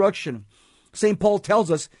destruction? St. Paul tells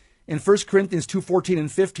us in 1 Corinthians 2:14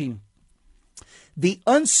 and 15, the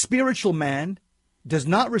unspiritual man does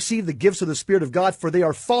not receive the gifts of the Spirit of God, for they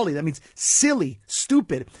are folly. That means silly,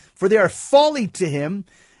 stupid. For they are folly to him,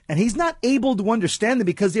 And he's not able to understand them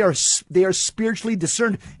because they are spiritually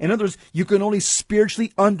discerned. In other words, you can only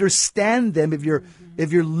spiritually understand them if you're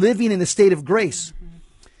living in a state of grace.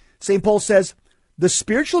 St. Paul says, the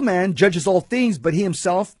spiritual man judges all things, but is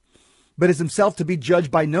himself to be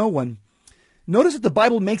judged by no one. Notice that the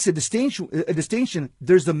Bible makes a distinction.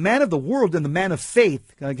 There's the man of the world and the man of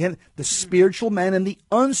faith. Again, the spiritual man and the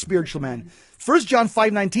unspiritual man. 1 John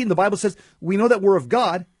 5:19, the Bible says, we know that we're of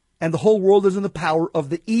God, and the whole world is in the power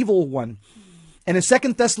of the evil one. And in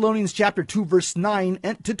 2 Thessalonians chapter 2, verse 9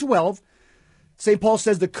 to 12, St. Paul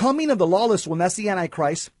says, the coming of the lawless one, that's the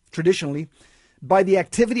Antichrist, traditionally, by the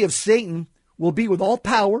activity of Satan, will be with all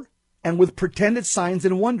power and with pretended signs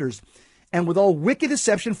and wonders, and with all wicked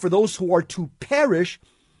deception for those who are to perish.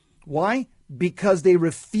 Why? Because they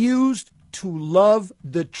refused to love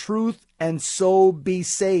the truth and so be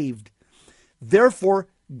saved. Therefore,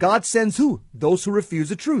 God sends who? Those who refuse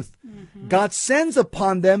the truth. God sends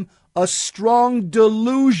upon them a strong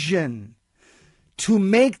delusion to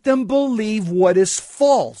make them believe what is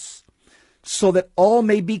false, so that all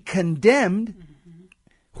may be condemned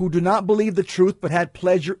who do not believe the truth but had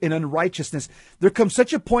pleasure in unrighteousness. There comes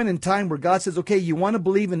such a point in time where God says, okay, you want to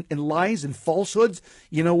believe in lies and falsehoods?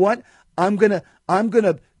 You know what? I'm gonna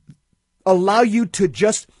allow you to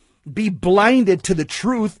just be blinded to the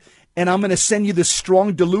truth, and I'm going to send you this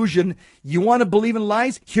strong delusion. You want to believe in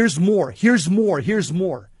lies? Here's more. Here's more. Here's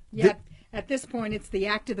more. Yeah, at this point, it's the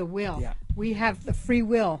act of the will. Yeah. We have the free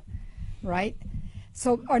will, right?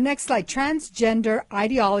 So our next slide, transgender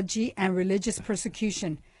ideology and religious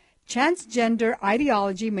persecution. Transgender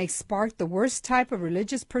ideology may spark the worst type of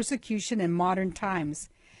religious persecution in modern times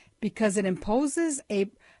because it imposes a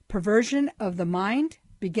perversion of the mind,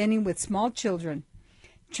 beginning with small children.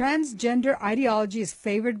 Transgender ideology is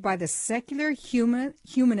favored by the secular,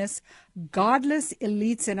 humanist, godless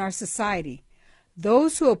elites in our society.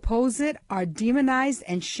 Those who oppose it are demonized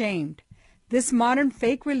and shamed. This modern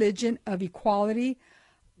fake religion of equality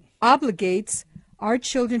obligates our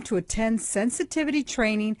children to attend sensitivity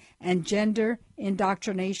training and gender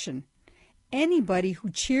indoctrination. Anybody who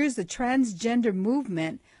cheers the transgender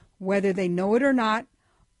movement, whether they know it or not,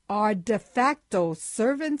 are de facto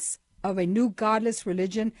servants of a new godless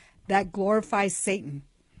religion that glorifies Satan.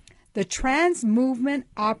 The trans movement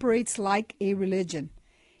operates like a religion.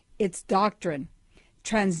 Its doctrine,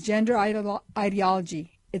 transgender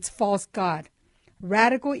ideology, its false god,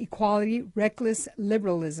 radical equality, reckless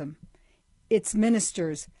liberalism. Its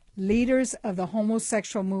ministers, leaders of the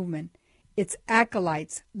homosexual movement. Its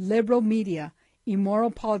acolytes, liberal media, immoral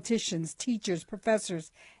politicians, teachers,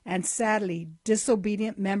 professors, and sadly,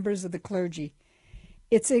 disobedient members of the clergy.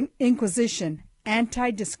 Its inquisition,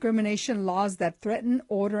 anti-discrimination laws that threaten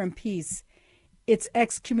order and peace. Its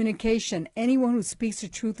excommunication, anyone who speaks the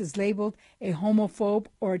truth is labeled a homophobe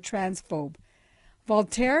or a transphobe.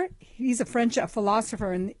 Voltaire, he's a French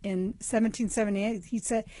philosopher in 1778,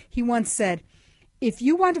 he once said, if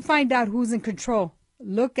you want to find out who's in control,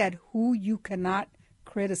 look at who you cannot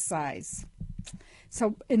criticize.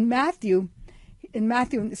 So in Matthew, in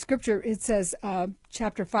the scripture, it says,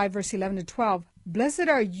 chapter 5, verse 11 to 12, blessed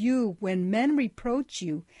are you when men reproach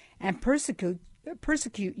you and persecute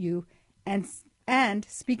you, and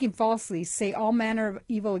speaking falsely, say all manner of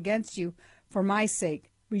evil against you for my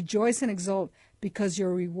sake. Rejoice and exult, because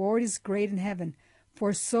your reward is great in heaven.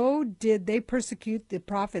 For so did they persecute the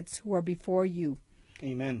prophets who are before you.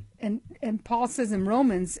 Amen. And Paul says in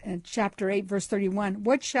Romans, in chapter 8, verse 31,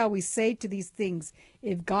 what shall we say to these things?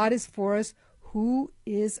 If God is for us, who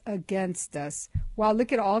is against us? Wow,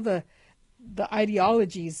 look at all the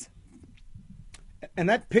ideologies. And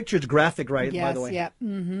that picture's graphic, right, yes, by the way? Yeah.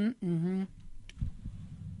 Mm-hmm, mm-hmm.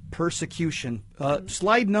 Persecution.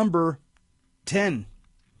 Slide number 10.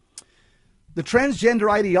 The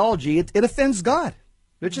transgender ideology, it offends God.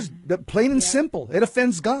 It's just plain and simple. It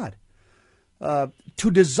offends God.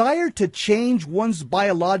 To desire to change one's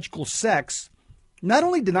biological sex not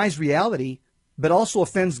only denies reality, but also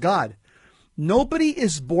offends God. Nobody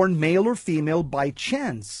is born male or female by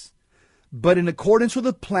chance, but in accordance with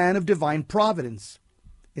the plan of divine providence.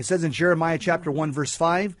 It says in Jeremiah chapter 1, verse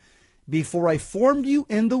 5, before I formed you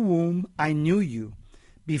in the womb, I knew you.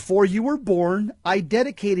 Before you were born, I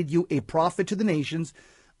dedicated you a prophet to the nations.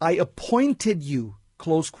 I appointed you,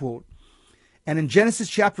 close quote. And in Genesis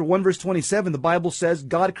chapter 1, verse 27, the Bible says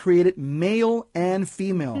God created male and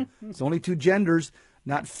female. It's only two genders,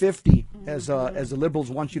 not 50, as the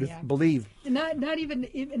liberals want you to believe. Not even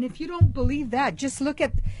if you don't believe that, just look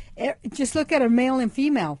at a male and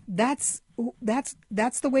female. That's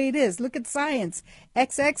the way it is. Look at science.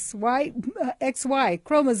 XX, Y, XY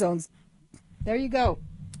chromosomes. There you go.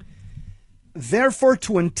 Therefore,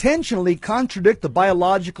 to intentionally contradict the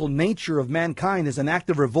biological nature of mankind is an act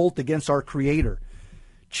of revolt against our Creator.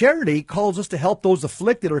 Charity calls us to help those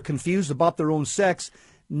afflicted or confused about their own sex,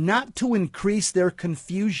 not to increase their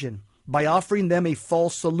confusion by offering them a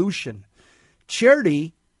false solution.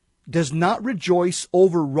 Charity does not rejoice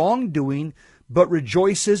over wrongdoing, but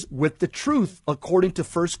rejoices with the truth, according to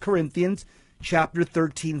 1 Corinthians chapter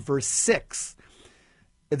 13, verse 6.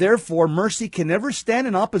 Therefore, mercy can never stand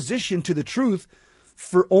in opposition to the truth,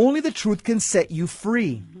 for only the truth can set you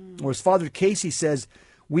free. Or as Father Casey says,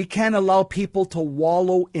 we can't allow people to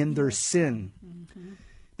wallow in their sin.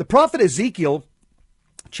 The prophet Ezekiel,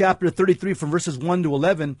 chapter 33, from verses 1 to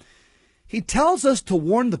 11, he tells us to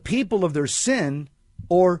warn the people of their sin,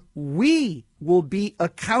 or we will be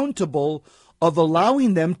accountable of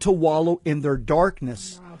allowing them to wallow in their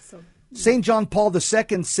darkness. Wow, St. John Paul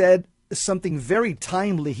II said something very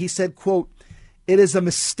timely. He said, quote, "It is a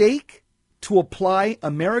mistake to apply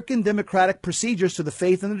American democratic procedures to the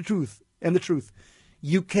faith and the truth.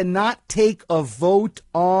 You cannot take a vote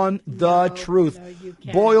on the truth." No, you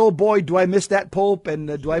can't. Boy, oh boy, do I miss that Pope,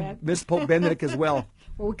 and do I miss Pope Benedict as well.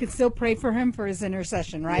 Well, we can still pray for him for his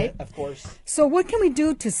intercession, right? Yeah, of course. So what can we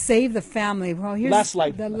do to save the family? Well, here's Last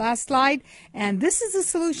slide. the last slide. And this is the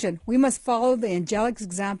solution. We must follow the angelic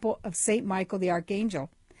example of St. Michael the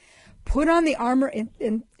Archangel. Put on the armor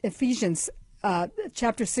in Ephesians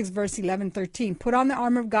chapter 6, verse 11, 13. Put on the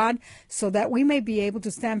armor of God so that we may be able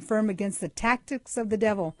to stand firm against the tactics of the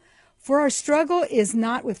devil. For our struggle is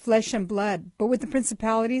not with flesh and blood, but with the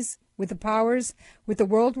principalities, with the powers, with the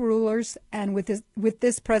world rulers, and with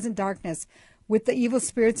this present darkness, with the evil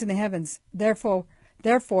spirits in the heavens. Therefore,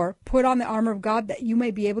 put on the armor of God that you may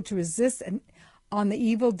be able to resist on the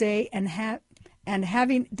evil day, and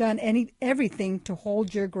having done everything to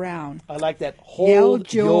hold your ground. I like that.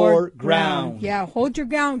 Hold your ground. Yeah, hold your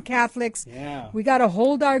ground, Catholics. Yeah. We got to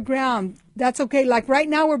hold our ground. That's okay. Like right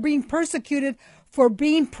now, we're being persecuted for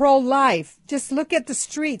being pro-life. Just look at the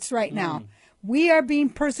streets right now. We are being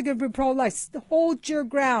persecuted for pro-life. Hold your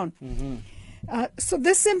ground. So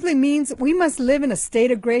this simply means we must live in a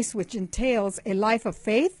state of grace, which entails a life of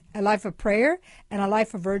faith, a life of prayer, and a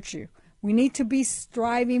life of virtue. We need to be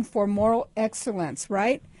striving for moral excellence,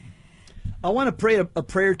 right? I want to pray a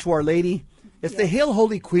prayer to Our Lady. It's the Hail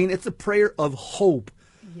Holy Queen. It's a prayer of hope.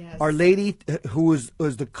 Yes. Our Lady, who is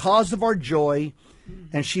the cause of our joy,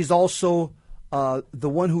 and she's also the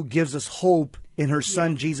one who gives us hope in her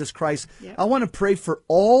Son, Jesus Christ. Yep. I want to pray for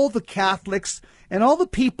all the Catholics and all the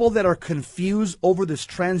people that are confused over this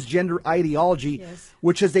transgender ideology,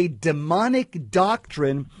 which is a demonic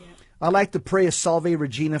doctrine. I'd like to pray a Salve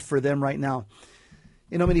Regina for them right now.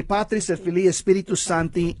 In nomine Patris et Filii et Spiritus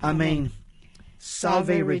Sancti. Amen.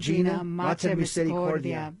 Salve Regina, Mater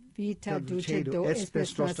Misericordia, vita dulcedo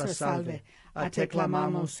espes nostra salve. A te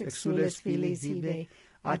clamamos, exules Filis Ibe,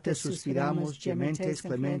 a te suspiramos, gementes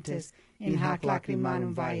clementes, in hac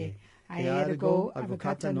lacrimanum vae. Aergo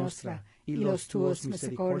advocata nostra, ilos tuos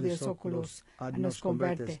misericordios oculos, ad nos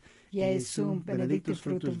converte. Iesum benedictus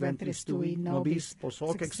fructus ventris tui, nobis post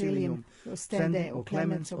hoc exilium, ostende, o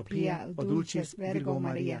clemens, o pia, o dulcis Virgo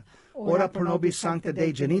Maria. Ora pro nobis sancta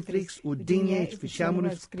Dei genitrix, ut digne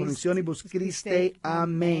efficiamunus commissionibus Christe.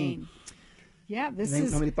 Amen. Yeah, this In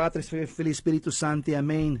is... nomine Patris, Filii, Spiritus Sancti.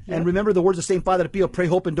 Amen. And remember the words of St. Father Pio, pray,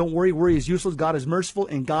 hope, and don't worry. Worry is useless. God is merciful,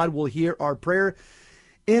 and God will hear our prayer.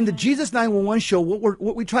 In the Jesus 911 show,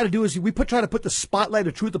 what we try to do is we try to put the spotlight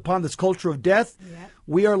of truth upon this culture of death. Yeah.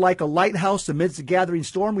 We are like a lighthouse amidst a gathering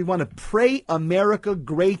storm. We want to pray America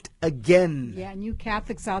great again. Yeah, and you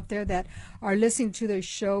Catholics out there that are listening to this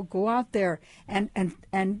show, go out there and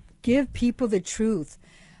give people the truth.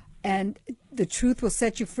 And the truth will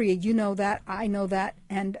set you free. You know that. I know that.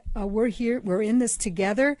 And we're here. We're in this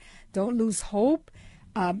together. Don't lose hope.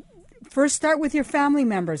 First, start with your family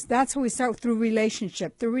members. That's how we start, through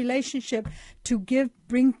relationship. The relationship to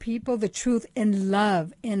bring people the truth in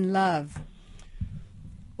love. In love.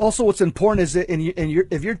 Also, what's important is that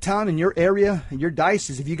if your town, in your area, in your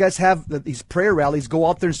diocese, if you guys have these prayer rallies, go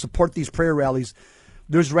out there and support these prayer rallies.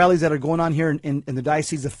 There's rallies that are going on here in the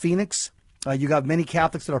Diocese of Phoenix. You got many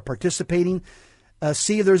Catholics that are participating.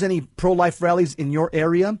 See if there's any pro-life rallies in your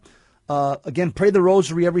area. Again, pray the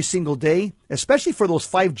rosary every single day, especially for those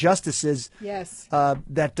 5 justices. Yes.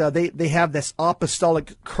 That they have this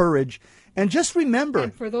apostolic courage. And just remember,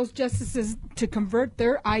 And for those justices to convert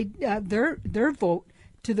their vote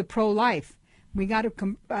to the pro-life, we got to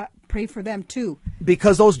pray for them too.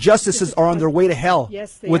 because those justices are on their way to hell.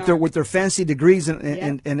 Yes, they with are. their fancy degrees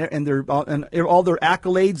and their all their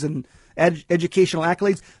accolades and educational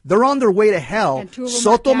accolades. They're on their way to hell. And 2 of them are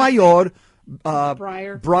Sotomayor,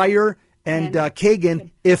 Breyer. Breyer, and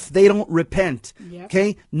Kagan if they don't repent. Yep.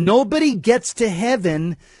 Okay? Nobody gets to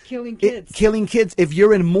heaven Killing kids. killing kids. If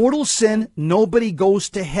you're in mortal sin, nobody goes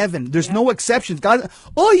to heaven. There's Yep. no exceptions. God,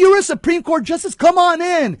 oh, you're a Supreme Court justice. Come on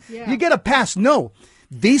in. Yeah. You get a pass. No.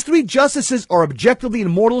 These three justices are objectively in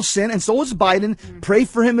mortal sin, and so is Biden. Pray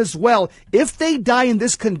for him as well. If they die in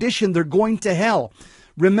this condition, they're going to hell.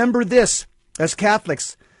 Remember this, as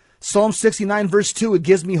Catholics, Psalm 69, verse 2, it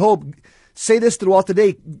gives me hope. Say this throughout the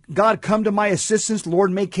day. God, come to my assistance.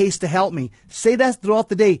 Lord, make haste to help me. Say that throughout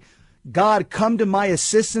the day. God, come to my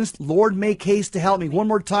assistance. Lord, make haste to help me. One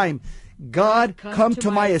more time. God, come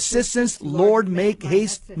to my assistance. Lord, make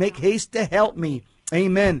haste to help me.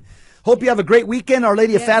 Amen. Hope you have a great weekend. Our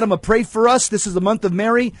Lady of Fatima, pray for us. This is the month of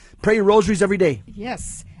Mary. Pray your rosaries every day.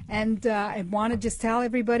 Yes. And I want to just tell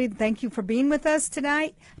everybody, thank you for being with us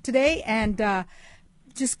today. And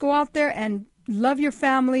just go out there and love your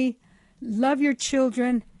family, love your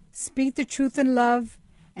children, speak the truth in love,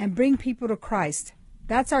 and bring people to Christ.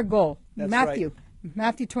 That's our goal. That's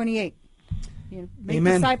Matthew 28. Make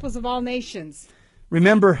Amen. disciples of all nations.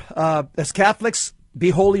 Remember, as Catholics, be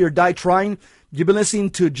holy or die trying. You've been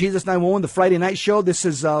listening to Jesus 911, the Friday night show. This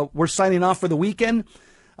is, we're signing off for the weekend.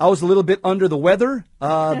 I was a little bit under the weather,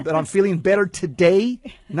 but I'm feeling better today.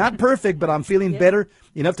 Not perfect, but I'm feeling better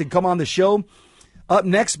enough to come on the show. Up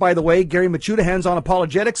next, by the way, Gary Machuda, Hands On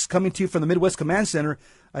Apologetics, coming to you from the Midwest Command Center.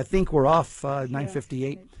 I think we're off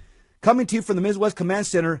 9:58. Coming to you from the Midwest Command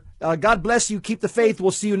Center. God bless you. Keep the faith.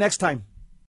 We'll see you next time.